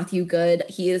love Matthew Good.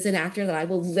 He is an actor that I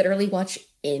will literally watch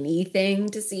anything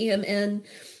to see him in.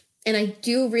 And I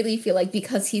do really feel like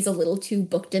because he's a little too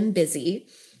booked and busy,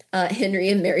 Henry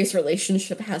and Mary's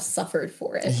relationship has suffered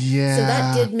for it. Yeah. So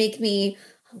that did make me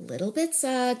a little bit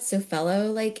sad. So fellow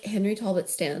like Henry Talbot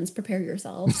stans, prepare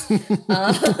yourselves.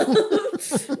 But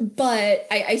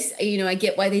I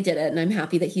get why they did it. And I'm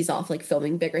happy that he's off like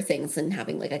filming bigger things and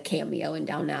having like a cameo in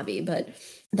Downton Abbey. But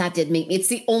that did make me, it's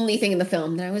the only thing in the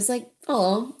film that I was like,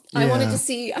 oh, I wanted to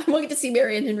see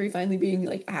Mary and Henry finally being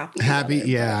like happy. Together.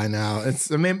 Yeah, I know.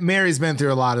 Mary's been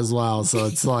through a lot as well. So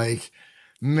it's like,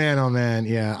 man, oh man.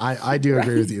 Yeah, I do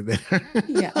agree with you there.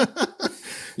 Yeah.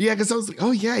 Yeah, because I was like,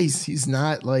 oh yeah, he's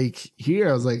not like here.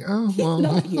 I was like, oh well,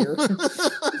 not here.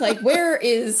 Like, where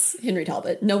is Henry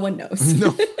Talbot? No one knows.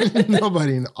 No,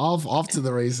 nobody. Off to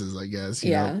the races, I guess.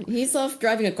 You know? He's off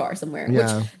driving a car somewhere.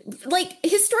 Yeah. Which, like,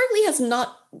 historically has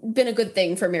not been a good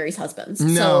thing for Mary's husbands.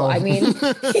 No. So I mean,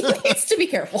 he needs to be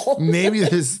careful. Maybe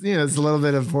this, it's a little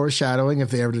bit of foreshadowing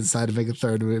if they ever decide to make a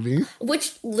third movie.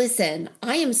 Which, listen,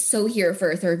 I am so here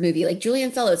for a third movie. Like,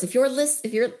 Julian Fellows, if you're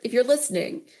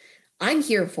listening, I'm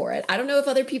here for it. I don't know if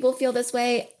other people feel this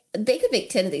way. They could make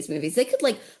 10 of these movies. They could,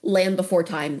 like, Land Before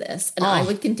Time this, and I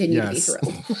would continue to be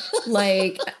thrilled.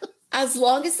 Like, as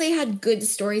long as they had good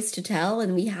stories to tell,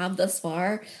 and we have thus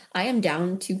far, I am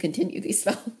down to continue these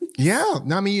films. Yeah,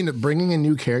 I mean, bringing in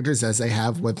new characters as they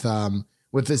have with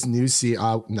this new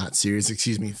film,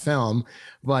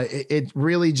 but it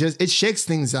really just, it shakes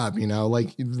things up,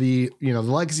 like the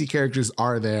legacy characters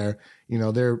are there,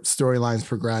 their storylines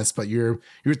progress, but you're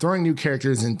throwing new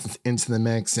characters into the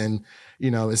mix, and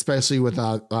especially with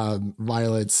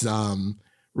Violet's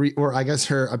or I guess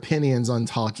her opinions on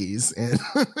talkies, and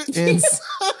she's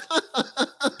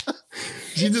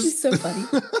so funny.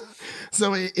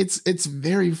 So it's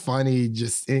very funny,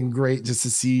 just and great just to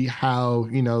see how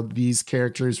these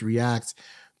characters react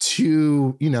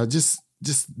to just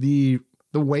the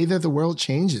way that the world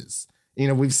changes.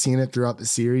 We've seen it throughout the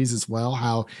series as well,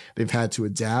 how they've had to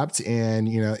adapt, and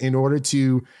in order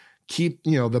to keep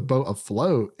the boat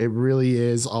afloat, it really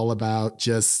is all about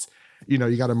just you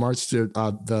got to march to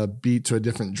the beat to a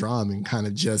different drum, and kind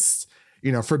of just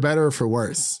for better or for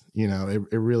worse. It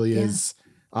really is.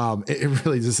 It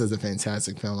really just is a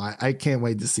fantastic film. I can't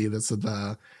wait to see this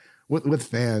with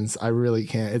fans. I really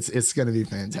can't. It's going to be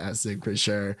fantastic for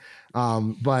sure.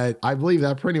 But I believe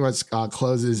that pretty much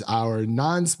closes our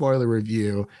non-spoiler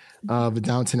review of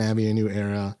Downton Abbey: A New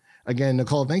Era. Again,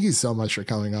 Nicole, thank you so much for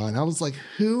coming on. I was like,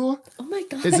 who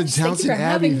is a Downton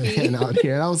Abbey fan out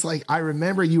here? And I was like, I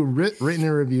remember you written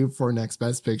a review for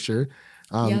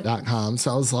nextbestpicture.com.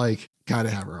 So I was like,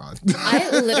 gotta have her on. I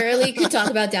literally could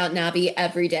talk about Downton Abbey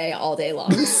every day, all day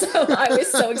long. So I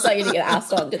was so excited to get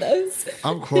asked onto this.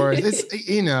 Of course.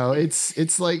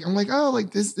 It's like, I'm like, oh,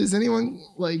 like this, does anyone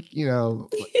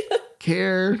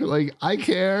care? Like, I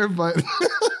care, but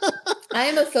I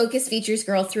am a Focus Features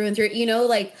girl through and through.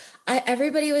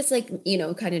 Everybody was like,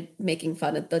 kind of making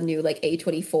fun of the new like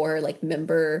A24 like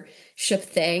membership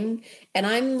thing, and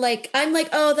I'm like,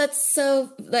 oh, that's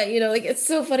so it's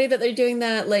so funny that they're doing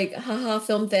that, like, haha,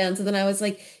 film fans. And then I was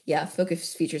like, yeah,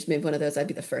 Focus Features made one of those, I'd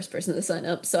be the first person to sign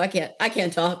up. So I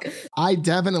can't talk. I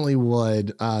definitely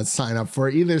would sign up for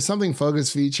either something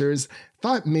Focus Features.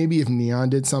 Thought maybe if Neon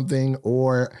did something,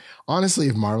 or honestly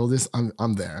if Marvel did,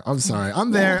 I'm there. I'm sorry.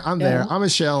 I'm there. I'm a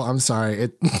shell. I'm sorry.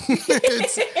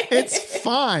 It's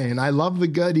fine. I love the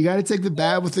good. You got to take the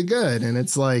bad with the good. And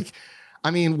it's like,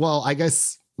 I mean, well, I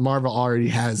guess Marvel already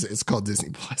has it. It's called Disney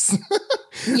Plus.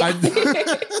 Yeah.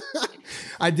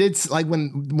 I did, like,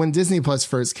 when Disney Plus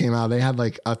first came out, they had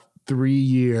like a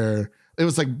 3-year, it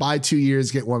was like buy 2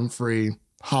 years, get one free.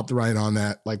 Hopped right on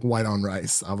that, like white on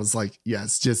rice. I was like,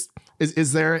 yes, just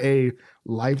is there a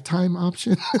lifetime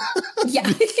option?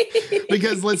 Yeah.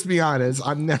 Because let's be honest,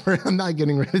 I'm not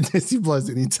getting rid of Disney Plus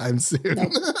anytime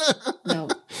soon. No.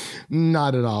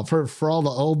 Not at all. For all the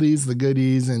oldies, the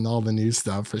goodies, and all the new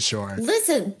stuff, for sure.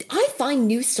 Listen, I find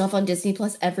new stuff on Disney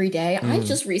Plus every day. I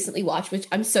just recently watched, which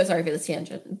I'm so sorry for this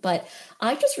tangent, but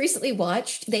I just recently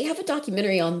watched, they have a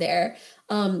documentary on there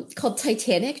called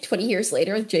Titanic 20 Years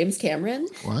Later with James Cameron.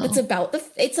 Wow. It's about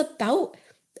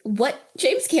what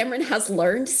James Cameron has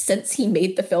learned since he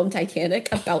made the film Titanic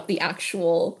about the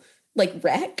actual like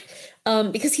wreck,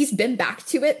 because he's been back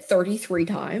to it 33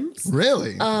 times.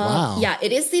 Really? Wow. Yeah,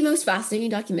 it is the most fascinating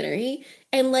documentary.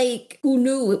 And like, who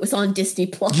knew it was on Disney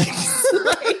Plus?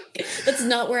 Like, that's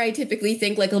not where I typically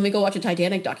think, like, let me go watch a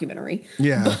Titanic documentary.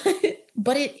 Yeah.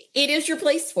 But it is your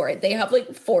place for it. They have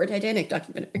like 4 Titanic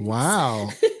documentaries. Wow.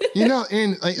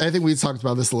 And I think we talked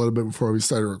about this a little bit before we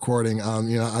started recording.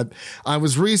 I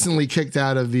was recently kicked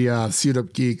out of the Suit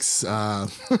Up Geeks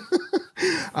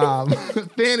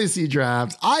fantasy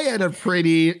draft. I had a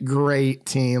pretty great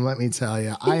team, let me tell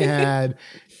you. I had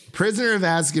Prisoner of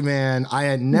Azkaban. I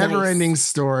had Never Ending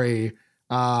Story,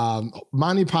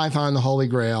 Monty Python, The Holy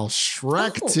Grail,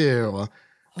 Shrek 2,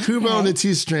 Kubo and the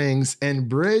Two Strings, and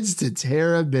Bridge to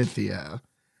Terabithia,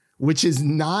 which is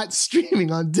not streaming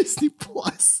on Disney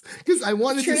Plus because I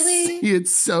wanted to see it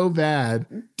so bad.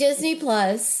 Disney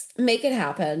Plus, make it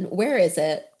happen. Where is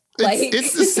it?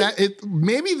 It's the set.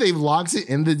 Maybe they've locked it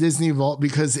in the Disney vault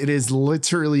because it is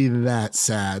literally that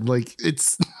sad. Like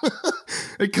it's,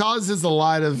 it causes a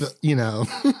lot of,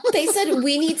 They said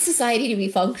we need society to be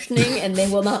functioning, and they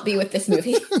will not be with this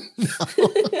movie.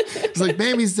 It's like,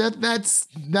 maybe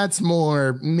that's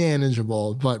more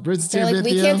manageable. But they're like,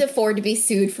 we can't afford to be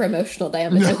sued for emotional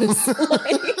damages. No.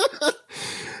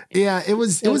 Yeah, it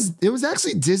was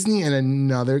actually Disney and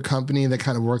another company that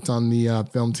kind of worked on the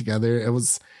film together. It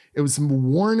was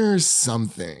Warner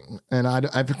something, and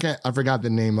I forgot the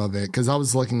name of it because I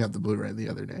was looking at the Blu-ray the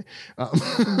other day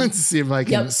to see if I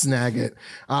can snag it,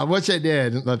 which I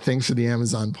did. Thanks for the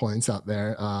Amazon points out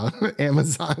there,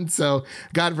 Amazon. So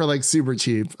got it for like super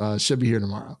cheap. Should be here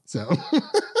tomorrow. So.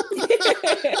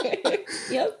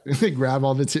 Yep. Grab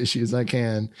all the tissues I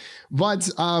can. But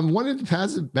wanted to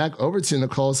pass it back over to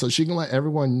Nicole so she can let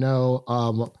everyone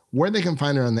know where they can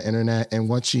find her on the internet and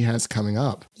what she has coming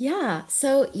up. Yeah.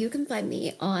 So you can find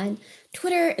me on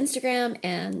Twitter, Instagram,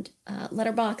 and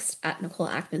Letterboxd at Nicole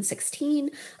Ackman 16.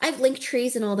 I have link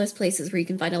trees in all those places where you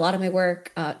can find a lot of my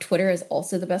work. Twitter is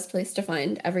also the best place to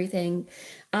find everything.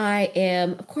 I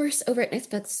am, of course, over at Next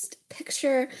Best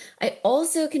Picture. I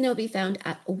also can now be found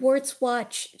at Awards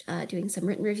Watch, doing some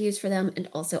written reviews for them, and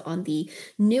also on the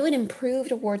new and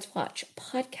improved Awards Watch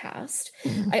podcast.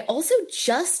 I also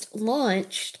just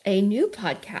launched a new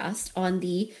podcast on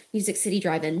the Music City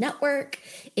Drive-In Network.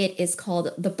 It is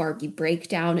called The Barbie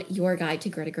Breakdown, Your Guide to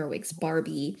Greta Gerwig's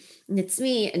Barbie. And it's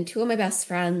me and two of my best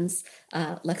friends,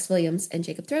 Lex Williams and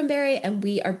Jacob Thornberry, and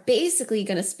we are basically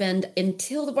going to spend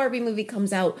until the Barbie movie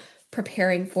comes out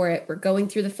preparing for it. We're going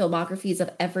through the filmographies of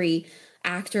every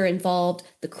actor involved,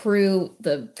 the crew,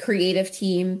 the creative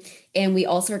team, and we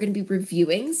also are going to be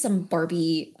reviewing some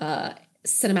Barbie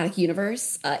cinematic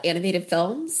universe animated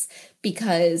films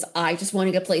because I just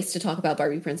wanted a place to talk about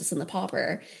Barbie Princess and the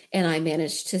Pauper, and I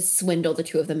managed to swindle the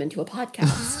two of them into a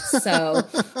podcast. So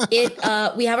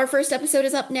we have our first episode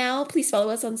is up now. Please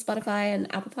follow us on Spotify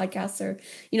and Apple Podcasts or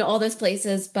all those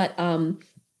places. But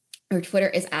our Twitter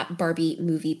is at Barbie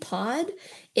Movie Pod.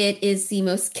 It is the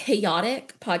most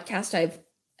chaotic podcast I've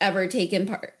ever taken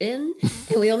part in,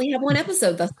 and we only have one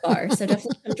episode thus far, so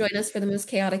definitely come join us for the most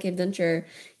chaotic adventure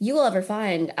you will ever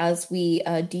find as we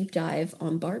deep dive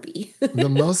on Barbie. The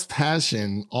most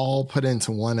passion all put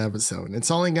into one episode, and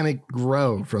it's only going to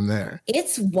grow from there.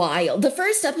 It's wild. The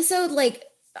first episode,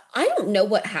 I don't know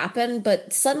what happened,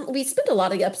 but suddenly we spent a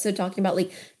lot of the episode talking about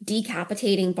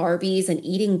decapitating Barbies and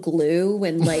eating glue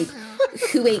and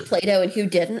who ate Play-Doh and who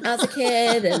didn't as a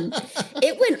kid, and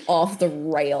it went off the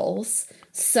rails.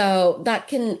 So that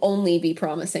can only be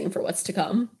promising for what's to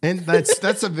come. And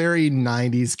that's a very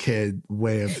 90s kid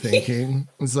way of thinking.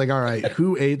 It's like, all right,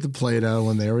 who ate the Play-Doh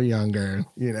when they were younger?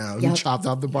 Who chopped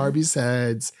off the Barbie's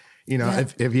heads?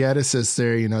 If you had a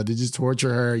sister, did you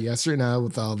torture her? Yes or no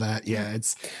with all that? Yeah,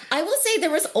 I will say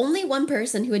there was only one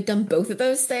person who had done both of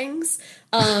those things.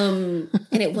 And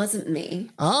it wasn't me.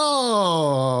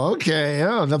 Oh, okay.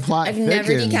 Oh, the plot I've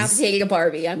never decapitated a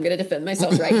Barbie. I'm going to defend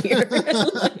myself right here.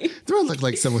 Do I look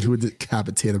like someone who would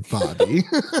decapitate a Barbie?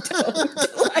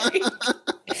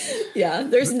 Yeah,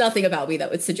 there's nothing about me that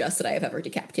would suggest that I have ever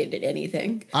decapitated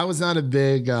anything. I was not a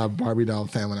big Barbie doll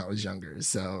fan when I was younger,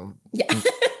 so yeah.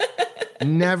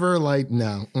 Never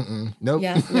no. Nope.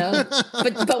 Yeah, no.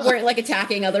 But weren't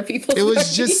attacking other people. It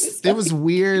was just, it was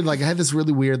weird. I had this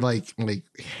really weird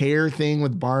hair thing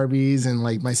with Barbies, and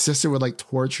my sister would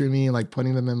torture me,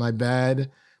 putting them in my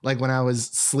bed, when I was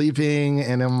sleeping,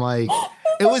 and I'm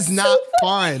it was not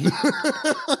fun.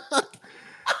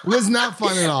 It was not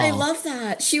fun at all. I love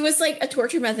that. She was a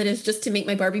torture method is just to make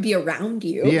my Barbie be around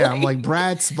you. Yeah, I'm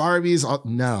brats, Barbies.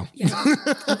 No.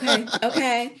 Yeah.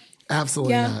 Okay.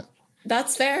 Absolutely not.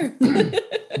 That's fair.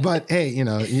 But hey,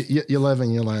 you live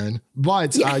and you learn.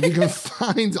 But you can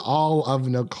find all of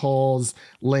Nicole's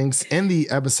links in the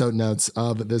episode notes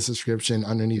of this description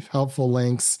underneath helpful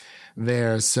links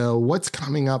there. So what's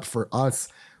coming up for us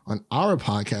on our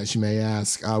podcast, you may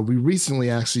ask? We recently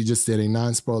actually just did a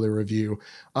non-spoiler review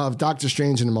of Doctor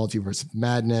Strange and the Multiverse of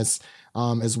Madness,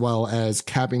 as well as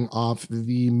capping off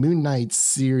the Moon Knight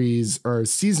series or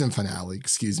season finale,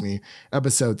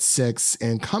 episode 6.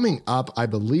 And coming up, I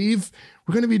believe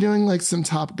we're going to be doing some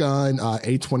Top Gun,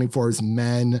 A24's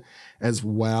Men as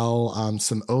well.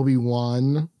 Some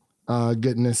Obi-Wan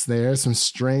goodness there. Some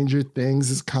Stranger Things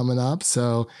is coming up.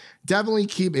 So definitely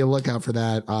keep a lookout for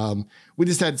that. We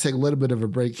just had to take a little bit of a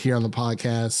break here on the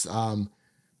podcast.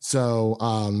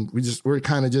 We're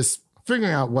kind of just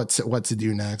figuring out what to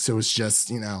do next. So it's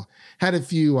just, had a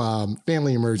few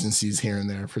family emergencies here and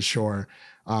there for sure.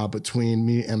 between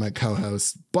me and my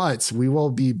co-host. But we will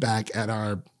be back at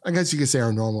our, I guess you could say,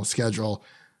 our normal schedule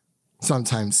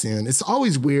sometime soon. It's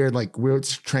always weird, like we're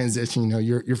transitioning, you know,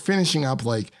 you're finishing up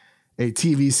like a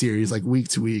TV series like week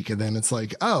to week, and then it's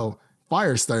like, oh,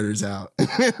 Firestarter's out.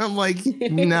 I'm like,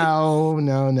 no,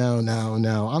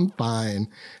 I'm fine.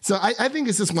 So I think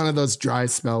it's just one of those dry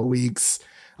spell weeks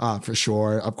for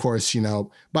sure. Of course, you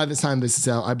know, by the time this is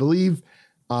out, I believe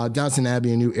Downton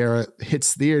Abbey: A New Era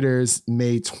hits theaters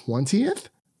May 20th,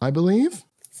 I believe.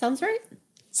 Sounds right.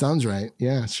 Sounds right.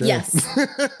 Yeah, sure. Yes.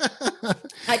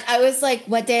 I was like,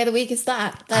 what day of the week is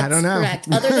that? That's I don't know. Correct.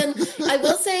 Other than, I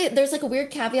will say there's like a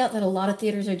weird caveat that a lot of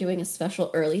theaters are doing a special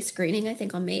early screening, I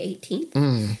think on May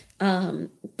 18th.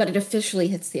 But it officially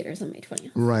hits theaters on May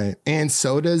 20th. Right. And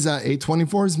so does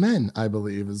A24's Men, I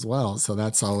believe, as well. So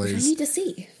that's always. I need to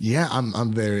see. Yeah,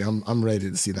 I'm ready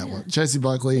to see that one. Jesse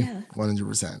Buckley,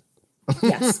 100%.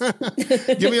 Yes.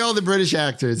 Give me all the British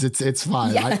actors. It's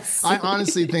fine. Yes. I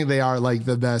honestly think they are like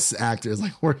the best actors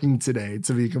like working today,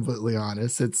 to be completely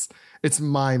honest. It's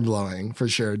mind blowing for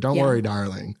sure. Don't worry,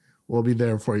 darling. We'll be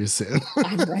there for you soon.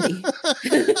 I'm ready.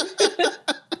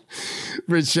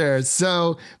 For sure.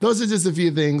 So those are just a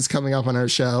few things coming up on our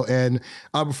show. And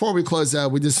before we close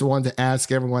out, we just wanted to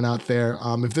ask everyone out there,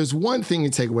 if there's one thing you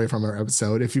take away from our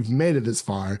episode, if you've made it this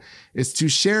far, is to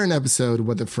share an episode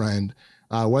with a friend.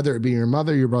 Whether it be your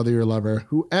mother, your brother, your lover,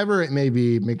 whoever it may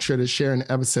be, make sure to share an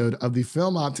episode of the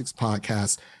Film Optix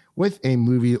podcast with a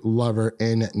movie lover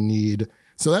in need.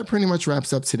 So that pretty much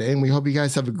wraps up today, and we hope you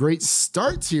guys have a great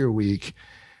start to your week,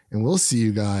 and we'll see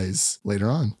you guys later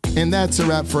on. And that's a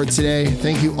wrap for today.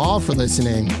 Thank you all for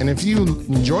listening. And if you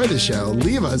enjoy the show,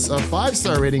 leave us a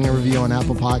 5-star rating and review on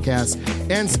Apple Podcasts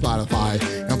and Spotify,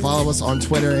 and follow us on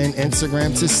Twitter and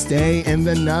Instagram to stay in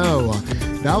the know.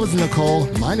 That was Nicole.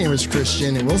 My name is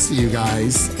Christian, and we'll see you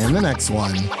guys in the next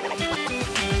one.